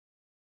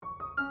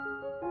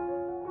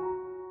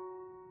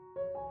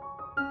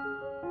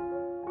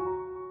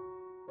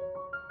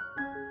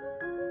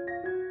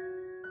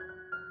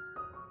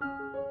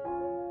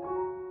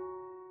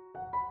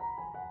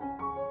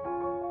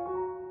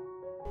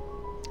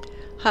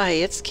Hi,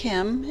 it's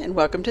Kim and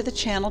welcome to the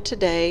channel.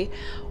 Today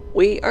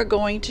we are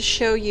going to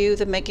show you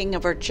the making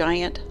of our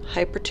giant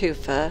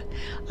Hypertufa.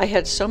 I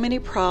had so many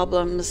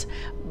problems,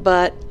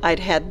 but I'd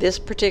had this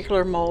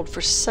particular mold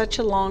for such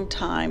a long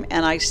time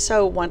and I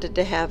so wanted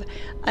to have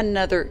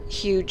another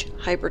huge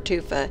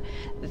Hypertufa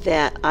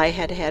that I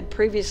had had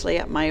previously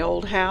at my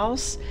old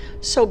house,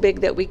 so big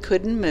that we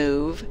couldn't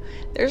move.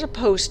 There's a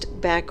post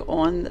back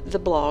on the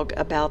blog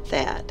about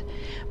that.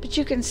 But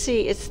you can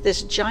see it's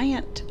this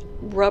giant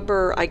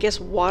rubber, I guess,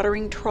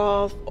 watering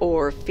trough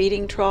or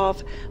feeding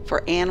trough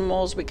for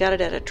animals. We got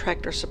it at a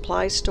Tractor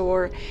Supply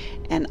store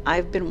and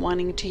I've been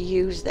wanting to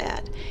use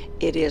that.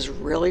 It is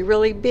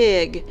really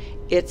big.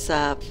 It's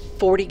a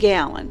 40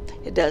 gallon.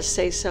 It does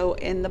say so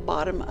in the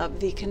bottom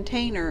of the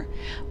container,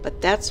 but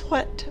that's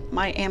what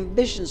my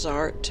ambitions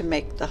are to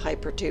make the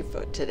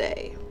Hypertufa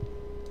today.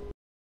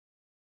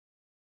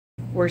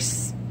 We're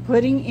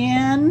putting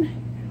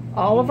in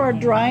all of our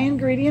dry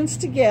ingredients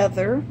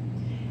together.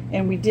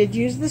 And we did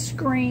use the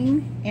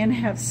screen and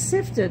have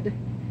sifted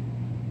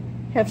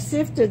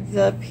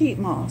the peat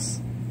moss.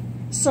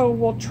 So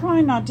we'll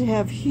try not to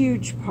have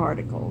huge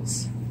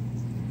particles.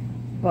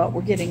 But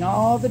we're getting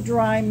all the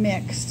dry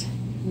mixed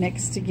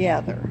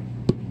together.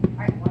 All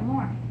right, one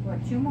more. Well,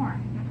 two more.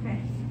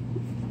 Okay.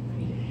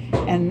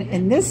 And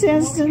in this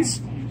instance,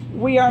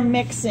 we are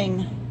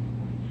mixing,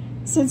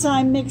 since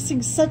I'm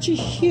mixing such a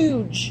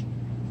huge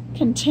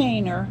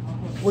container,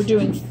 we're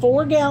doing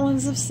 4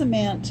 gallons of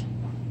cement,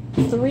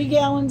 3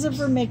 gallons of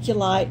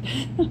vermiculite,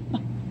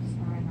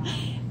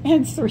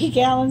 and 3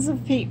 gallons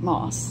of peat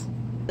moss.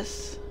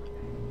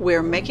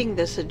 We're making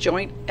this a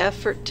joint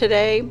effort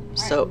today,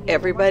 so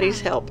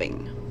everybody's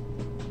helping.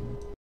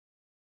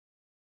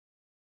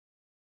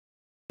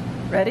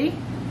 Ready?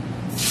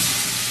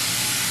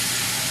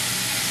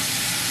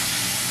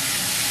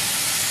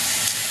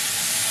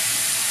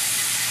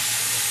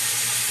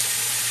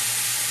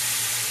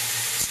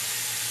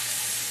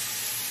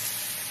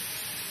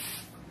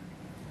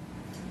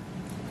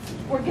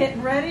 We're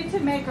getting ready to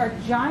make our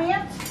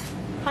giant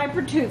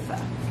Hypertufa,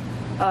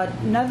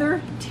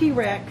 another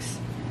T-Rex.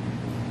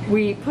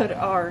 We put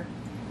our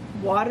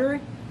water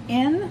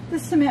in the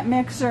cement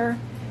mixer.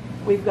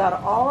 We've got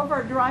all of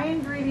our dry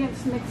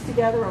ingredients mixed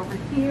together over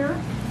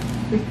here.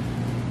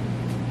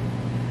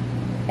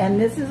 And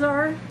this is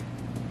our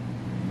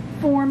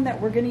form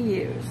that we're going to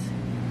use.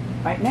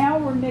 Right now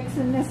we're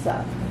mixing this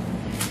up.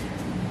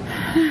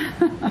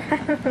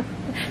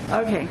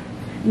 Okay,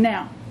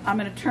 now I'm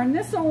going to turn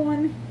this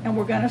on and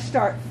we're going to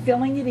start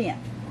filling it in.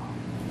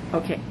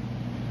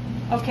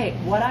 Okay,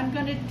 what I'm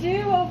going to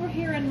do over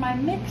here in my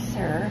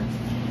mixer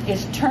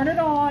is turn it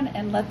on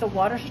and let the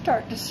water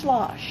start to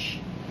slosh.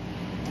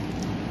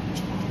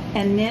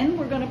 And then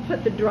we're going to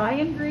put the dry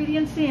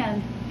ingredients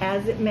in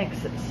as it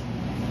mixes.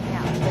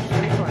 Yeah,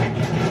 that's right.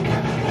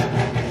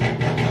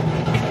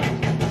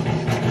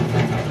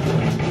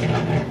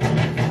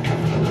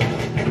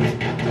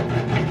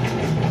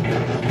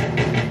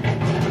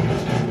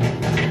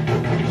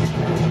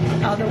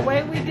 Now the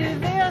way we do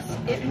this,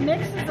 it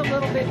mixes a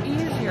little bit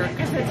easier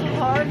because it's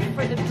hard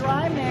for the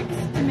dry mix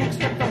to mix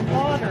with the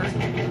water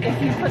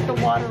if you put the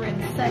water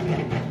in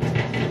second.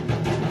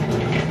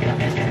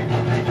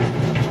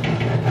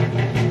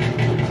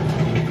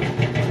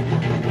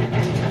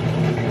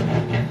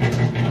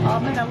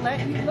 I'm going to let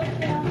you look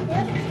down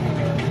this.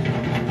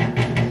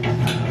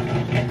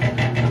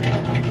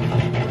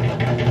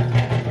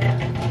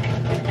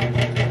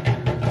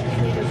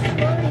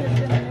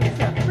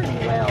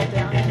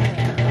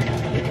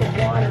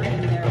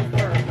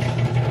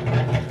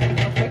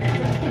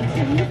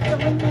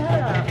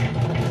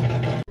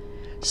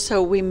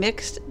 So we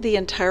mixed the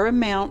entire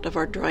amount of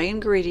our dry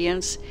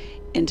ingredients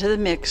into the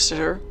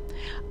mixer.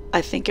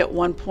 I think at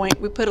one point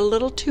we put a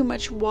little too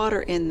much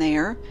water in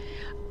there.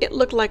 It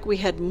looked like we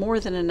had more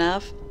than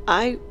enough.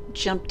 I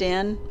jumped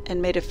in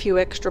and made a few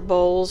extra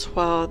bowls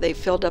while they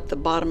filled up the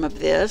bottom of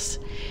this.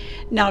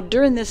 Now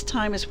during this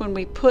time is when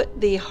we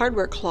put the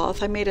hardware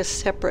cloth. I made a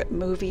separate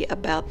movie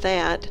about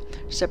that,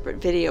 separate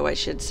video I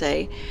should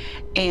say,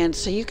 and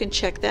so you can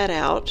check that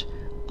out.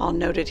 I'll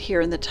note it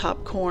here in the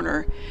top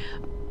corner.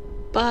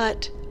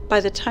 But by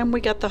the time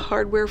we got the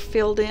hardware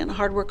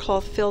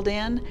cloth filled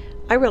in,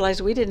 I realized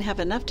we didn't have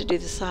enough to do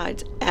the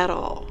sides at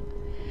all.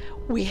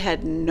 We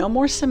had no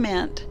more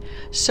cement,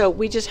 so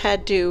we just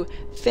had to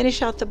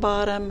finish out the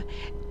bottom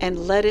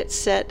and let it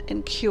set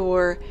and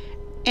cure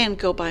and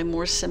go buy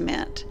more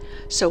cement.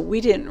 So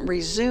we didn't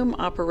resume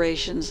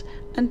operations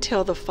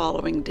until the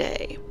following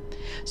day.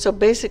 So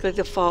basically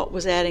the fault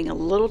was adding a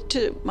little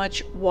too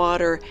much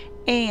water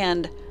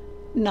and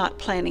not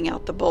planning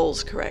out the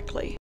bowls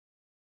correctly.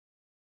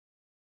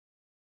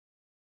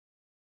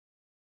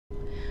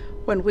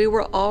 When we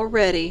were all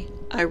ready,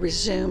 I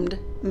resumed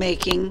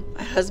making.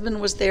 My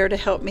husband was there to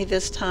help me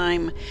this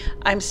time.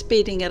 I'm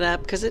speeding it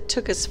up because it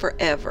took us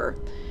forever.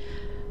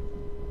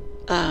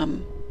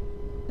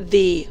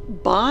 The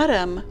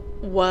bottom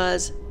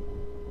was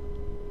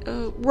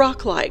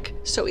rock-like,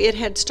 so it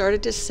had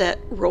started to set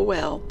real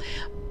well,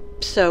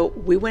 So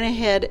we went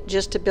ahead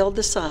just to build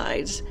the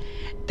sides.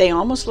 They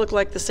almost look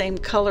like the same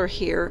color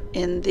here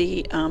in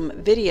the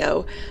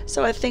video,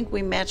 so I think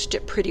we matched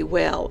it pretty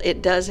well.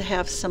 It does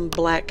have some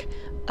black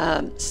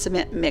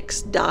cement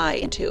mix dye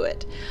into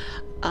it.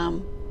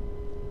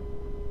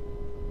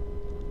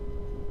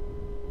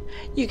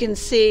 You can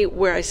see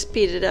where I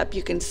speed it up,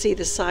 you can see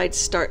the sides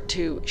start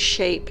to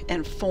shape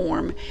and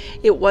form.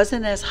 It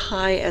wasn't as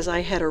high as I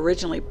had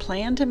originally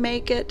planned to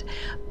make it,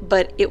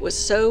 but it was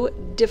so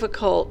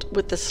difficult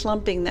with the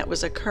slumping that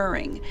was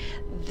occurring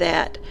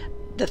that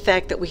the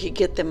fact that we could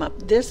get them up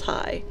this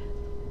high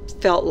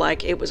felt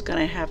like it was going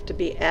to have to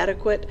be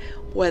adequate,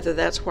 whether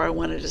that's where I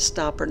wanted to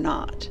stop or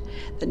not.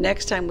 The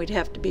next time we'd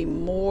have to be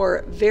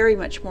very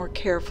much more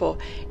careful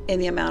in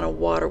the amount of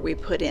water we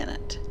put in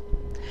it.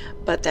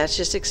 But that's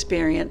just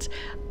experience.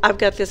 I've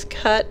got this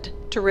cut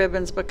to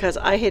ribbons because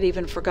I had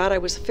even forgot I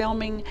was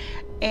filming,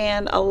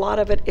 and a lot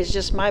of it is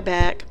just my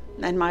back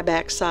and my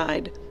back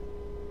side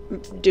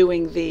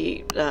doing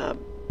the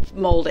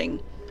molding,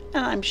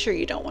 and I'm sure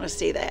you don't want to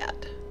see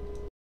that.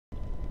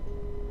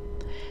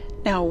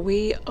 Now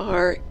we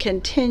are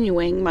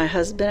continuing, my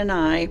husband and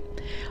I,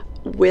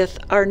 with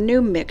our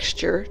new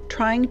mixture,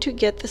 trying to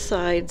get the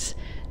sides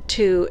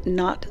to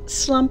not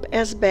slump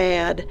as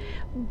bad,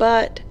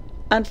 but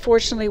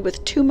unfortunately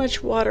with too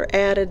much water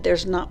added,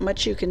 there's not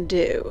much you can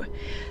do.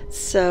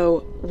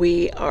 So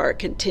we are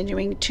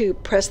continuing to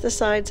press the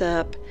sides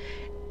up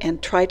and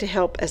try to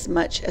help as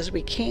much as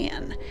we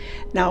can.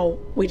 Now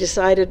we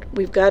decided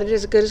we've got it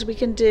as good as we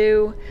can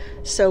do,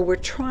 so we're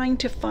trying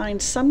to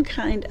find some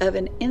kind of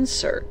an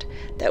insert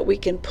that we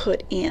can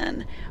put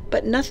in,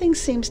 but nothing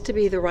seems to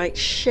be the right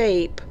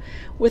shape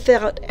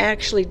without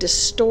actually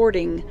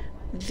distorting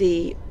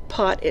the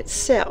pot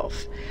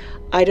itself.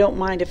 I don't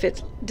mind if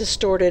it's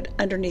distorted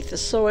underneath the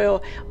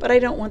soil, but I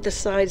don't want the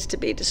sides to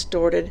be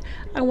distorted.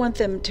 I want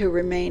them to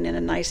remain in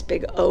a nice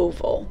big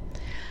oval.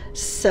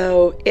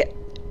 So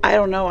I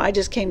don't know, I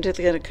just came to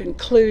the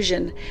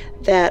conclusion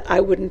that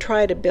I wouldn't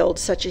try to build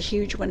such a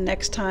huge one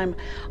next time.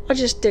 I'll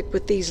just stick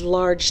with these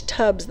large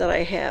tubs that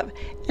I have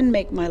and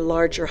make my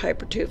larger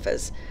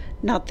Hypertufas,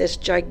 not this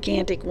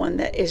gigantic one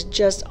that is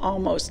just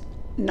almost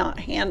not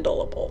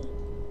handleable.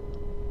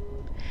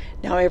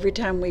 Now every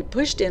time we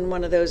pushed in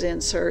one of those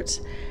inserts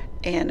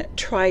and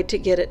tried to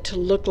get it to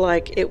look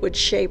like it would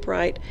shape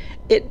right,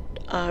 it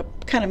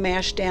kind of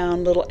mashed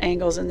down little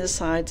angles in the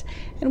sides,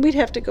 and we'd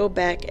have to go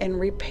back and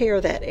repair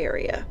that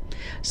area.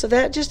 So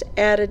that just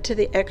added to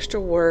the extra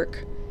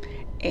work,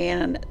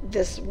 and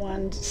this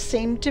one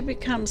seemed to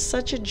become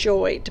such a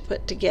joy to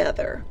put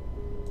together.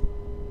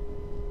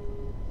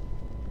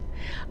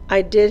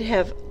 I did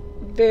have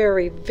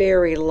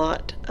very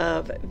lot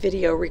of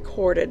video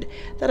recorded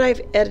that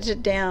I've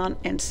edited down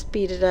and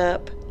speeded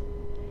up,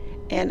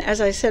 and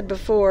as I said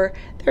before,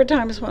 there are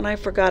times when I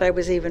forgot I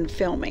was even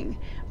filming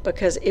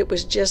because it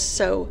was just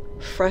so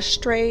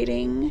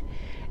frustrating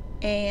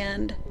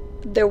and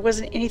there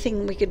wasn't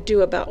anything we could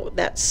do about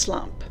that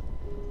slump.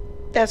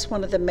 That's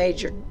one of the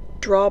major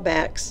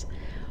drawbacks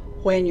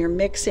when you're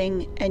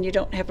mixing and you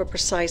don't have a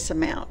precise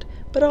amount,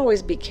 but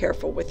always be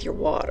careful with your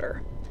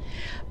water.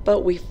 But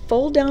we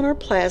fold down our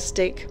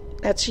plastic,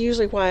 that's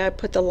usually why I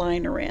put the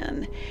liner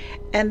in,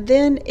 and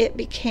then it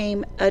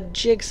became a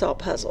jigsaw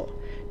puzzle,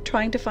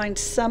 trying to find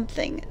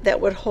something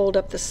that would hold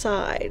up the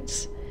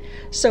sides.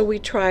 So we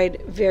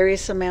tried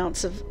various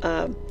amounts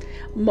of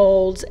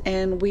molds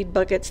and weed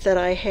buckets that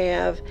I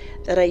have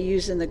that I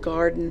use in the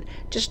garden,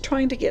 just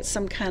trying to get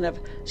some kind of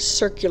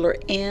circular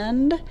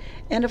end.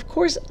 And of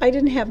course I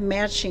didn't have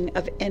matching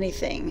of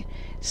anything,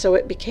 so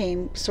it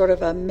became sort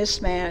of a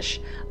mismatch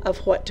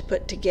of what to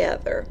put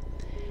together.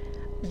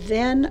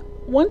 Then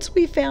once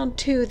we found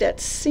two that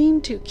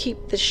seemed to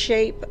keep the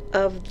shape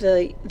of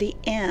the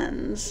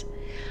ends,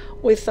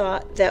 we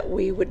thought that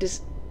we would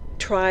just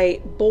try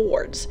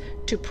boards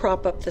to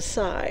prop up the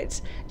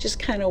sides, just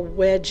kind of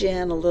wedge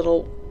in a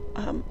little,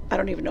 I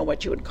don't even know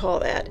what you would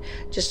call that,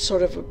 just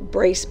sort of a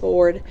brace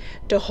board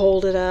to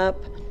hold it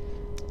up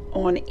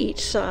on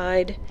each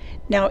side.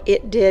 Now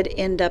it did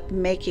end up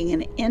making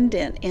an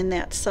indent in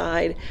that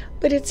side,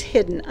 but it's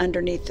hidden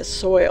underneath the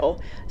soil,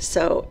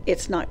 so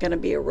it's not going to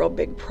be a real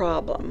big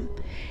problem.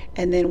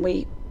 And then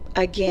we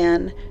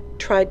again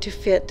tried to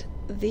fit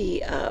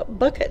the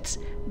buckets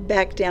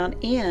back down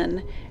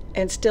in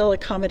and still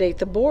accommodate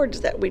the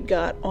boards that we'd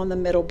got on the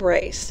middle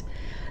brace.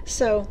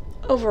 So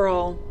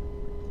overall,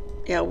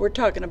 yeah, we're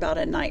talking about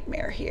a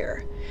nightmare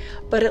here,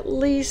 but at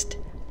least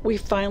we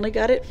finally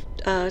got it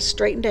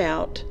straightened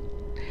out.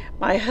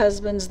 My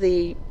husband's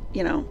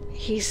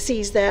he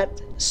sees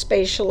that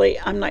spatially.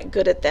 I'm not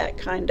good at that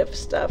kind of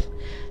stuff,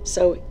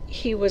 so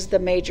he was the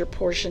major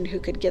portion who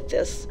could get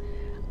this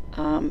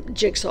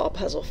jigsaw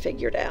puzzle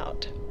figured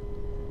out.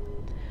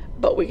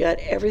 But we got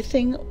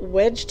everything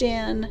wedged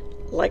in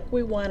like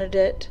we wanted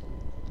it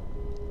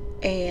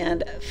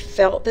and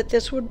felt that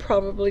this would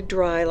probably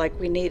dry like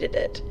we needed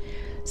it.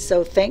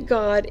 So thank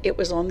God it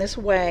was on this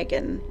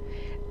wagon.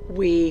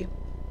 We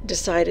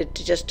decided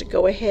to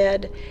go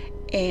ahead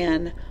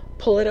and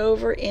pull it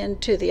over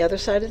into the other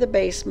side of the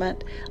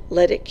basement,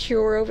 let it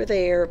cure over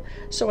there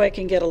so I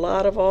can get a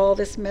lot of all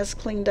this mess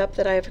cleaned up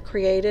that I've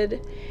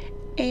created.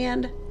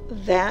 And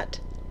that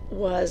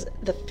was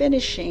the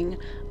finishing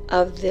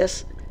of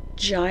this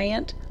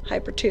giant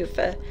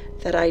Hypertufa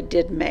that I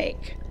did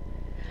make.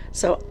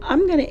 So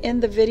I'm going to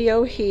end the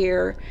video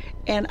here,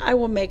 and I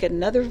will make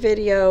another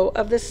video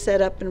of the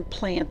setup and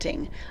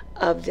planting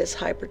of this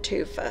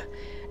Hypertufa.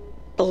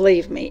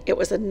 Believe me, it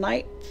was a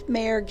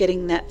nightmare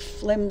getting that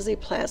flimsy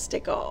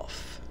plastic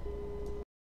off.